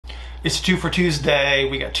It's 2 for Tuesday.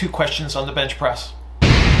 We got 2 questions on the bench press.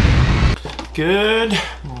 Good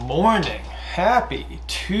morning. Happy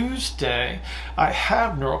Tuesday. I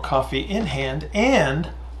have Neuro Coffee in hand and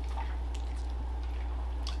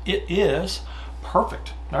it is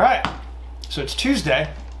perfect. All right. So it's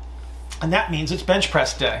Tuesday and that means it's bench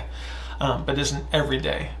press day, but isn't every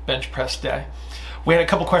day bench press day. We had a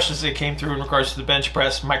couple questions that came through in regards to the bench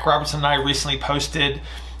press. Mike Robertson and I recently posted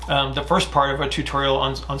the first part of a tutorial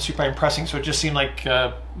on supine pressing, so it just seemed like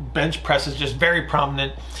bench press is just very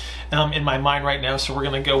prominent in my mind right now, so we're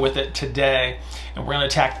going to go with it today, and we're going to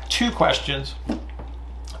attack 2 questions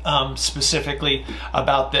specifically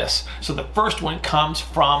about this. So the first one comes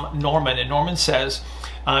from Norman, and Norman says,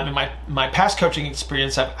 in my past coaching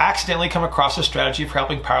experience, I've accidentally come across a strategy for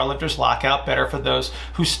helping powerlifters lock out better for those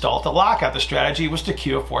who stall to lockout. The strategy was to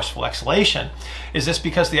cue a forceful exhalation. Is this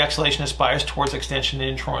because the exhalation is biased towards extension and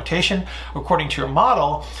internal rotation according to your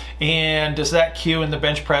model? And does that cue in the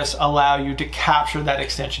bench press allow you to capture that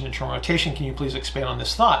extension and internal rotation? Can you please expand on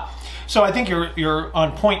this thought? So I think you're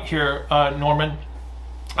on point here, Norman.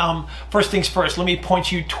 First things first, let me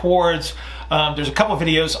point you towards, there's a couple of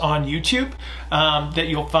videos on YouTube that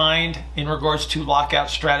you'll find in regards to lockout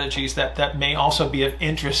strategies that may also be of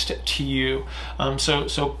interest to you.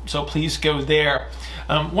 So please go there.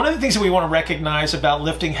 One of the things that we want to recognize about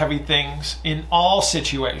lifting heavy things in all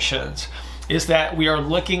situations is that we are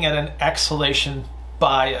looking at an exhalation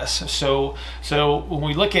bias. So when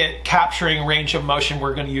we look at capturing range of motion,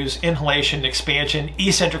 we're going to use inhalation, expansion,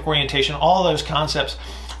 eccentric orientation. All those concepts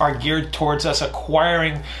are geared towards us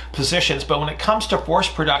acquiring positions. But when it comes to force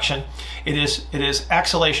production, it is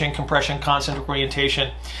exhalation, compression, concentric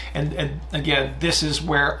orientation. And again, this is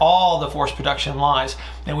where all the force production lies.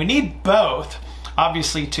 And we need both,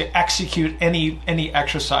 obviously, to execute any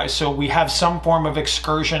exercise. So we have some form of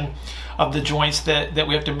excursion of the joints that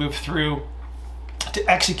we have to move through to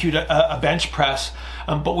execute a bench press,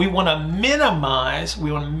 but we want to minimize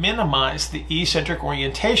the eccentric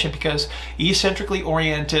orientation, because eccentrically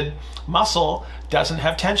oriented muscle doesn't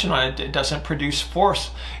have tension on it, it doesn't produce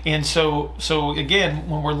force. And so again,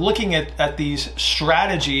 when we're looking at these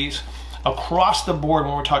strategies across the board,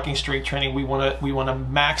 when we're talking strength training, we want to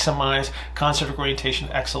maximize concentric orientation,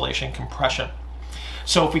 exhalation, compression.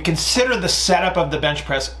 So if we consider the setup of the bench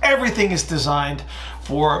press, everything is designed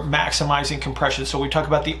for maximizing compression. So we talk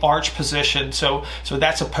about the arch position. So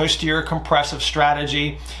that's a posterior compressive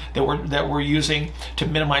strategy that we're using to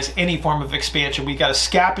minimize any form of expansion. We got a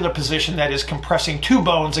scapular position that is compressing 2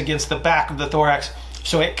 bones against the back of the thorax,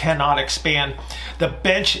 so it cannot expand. The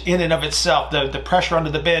bench in and of itself, the pressure under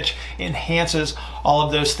the bench enhances all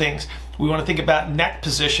of those things. We want to think about neck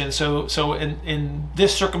position. So in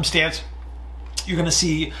this circumstance, you're going to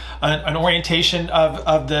see an orientation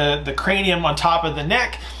of the cranium on top of the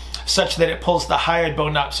neck such that it pulls the hyoid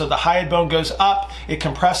bone up. So the hyoid bone goes up, it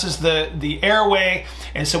compresses the airway,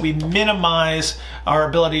 and so we minimize our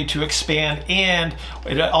ability to expand, and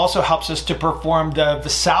it also helps us to perform the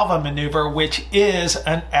Valsalva maneuver, which is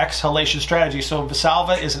an exhalation strategy. So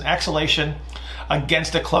Valsalva is an exhalation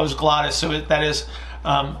against a closed glottis. So that is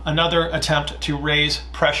another attempt to raise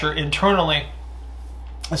pressure internally.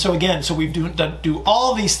 And so again, we do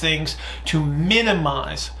all these things to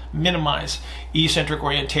minimize eccentric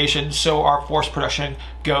orientation, so our force production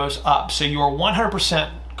goes up. So you are 100%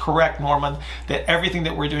 correct, Norman, that everything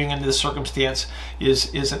that we're doing in this circumstance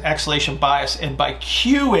is an exhalation bias, and by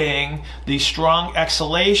cueing the strong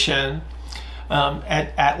exhalation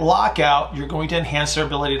at lockout, you're going to enhance their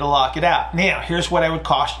ability to lock it out. Now, here's what I would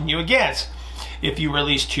caution you against. If you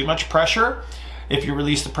release too much pressure, if you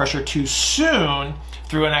release the pressure too soon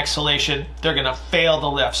through an exhalation, they're going to fail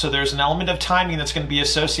the lift. So there's an element of timing that's going to be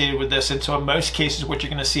associated with this. And so in most cases, what you're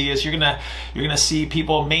going to see is you're going to see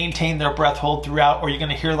people maintain their breath hold throughout, or you're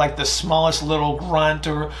going to hear like the smallest little grunt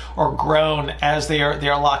or groan as they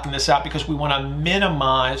are locking this out, because we want to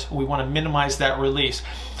minimize that release.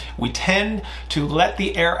 We tend to let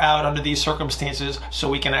the air out under these circumstances so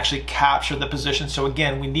we can actually capture the position. So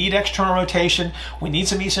again, we need external rotation, we need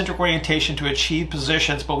some eccentric orientation to achieve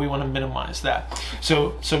positions, but we want to minimize that.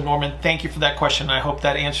 So Norman, thank you for that question. I hope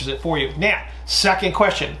that answers it for you. Now, second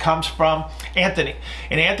question comes from Anthony.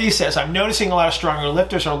 And Anthony says, I'm noticing a lot of stronger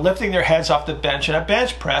lifters are lifting their heads off the bench in a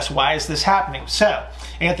bench press. Why is this happening? So,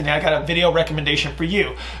 Anthony, I got a video recommendation for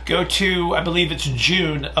you. Go to, I believe it's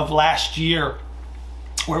June of last year,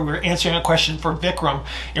 where we're answering a question for Vikram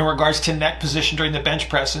in regards to neck position during the bench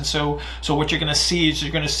press. And so what you're going to see is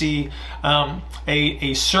you're going to see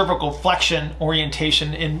a cervical flexion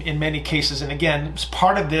orientation in many cases. And again,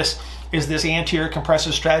 part of this is this anterior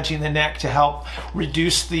compressive strategy in the neck to help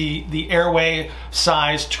reduce the airway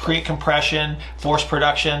size to create compression, force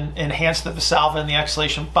production, enhance the valsalva and the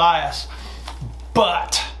exhalation bias.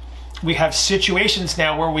 But we have situations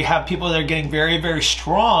now where we have people that are getting very, very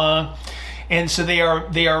strong, and so they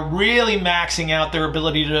are really maxing out their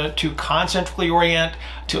ability to concentrically orient,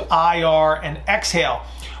 to IR, and exhale.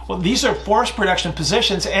 Well, these are force production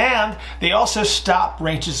positions, and they also stop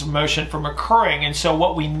ranges of motion from occurring. And so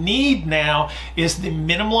what we need now is the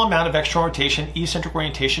minimal amount of external rotation, eccentric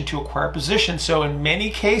orientation to acquire position. So in many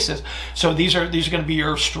cases, so these are going to be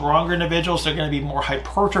your stronger individuals. They're going to be more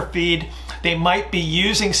hypertrophied. They might be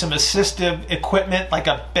using some assistive equipment like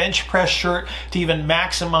a bench press shirt to even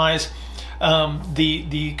maximize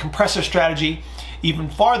the compressive strategy even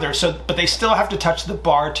farther. So, but they still have to touch the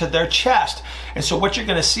bar to their chest. And so what you're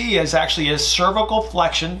going to see is actually a cervical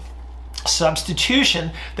flexion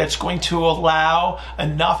substitution that's going to allow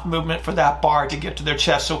enough movement for that bar to get to their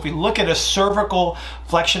chest. So if we look at a cervical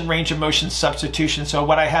flexion range of motion substitution, so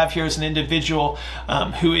what I have here is an individual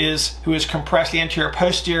who is compressed anterior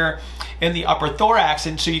posterior in the upper thorax,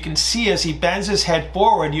 and so you can see as he bends his head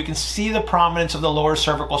forward, you can see the prominence of the lower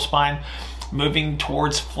cervical spine moving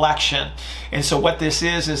towards flexion. And so what this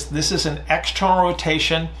is an external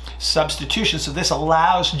rotation substitution. So this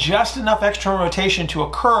allows just enough external rotation to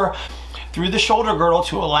occur through the shoulder girdle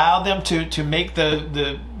to allow them to make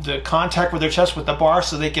the contact with their chest with the bar,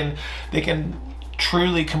 so they can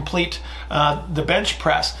truly complete the bench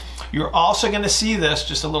press. You're also going to see this,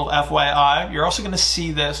 just a little FYI, you're also going to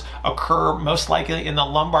see this occur most likely in the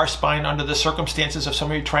lumbar spine under the circumstances of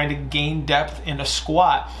somebody trying to gain depth in a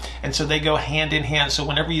squat. And so they go hand in hand. So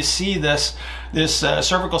whenever you see this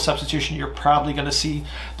cervical substitution, you're probably going to see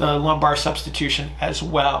the lumbar substitution as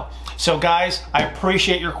well. So guys, I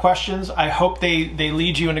appreciate your questions. I hope they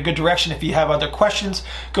lead you in a good direction. If you have other questions,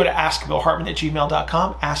 go to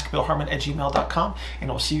askbillhartman@gmail.com, askbillhartman@gmail.com, and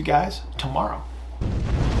we'll see you guys tomorrow.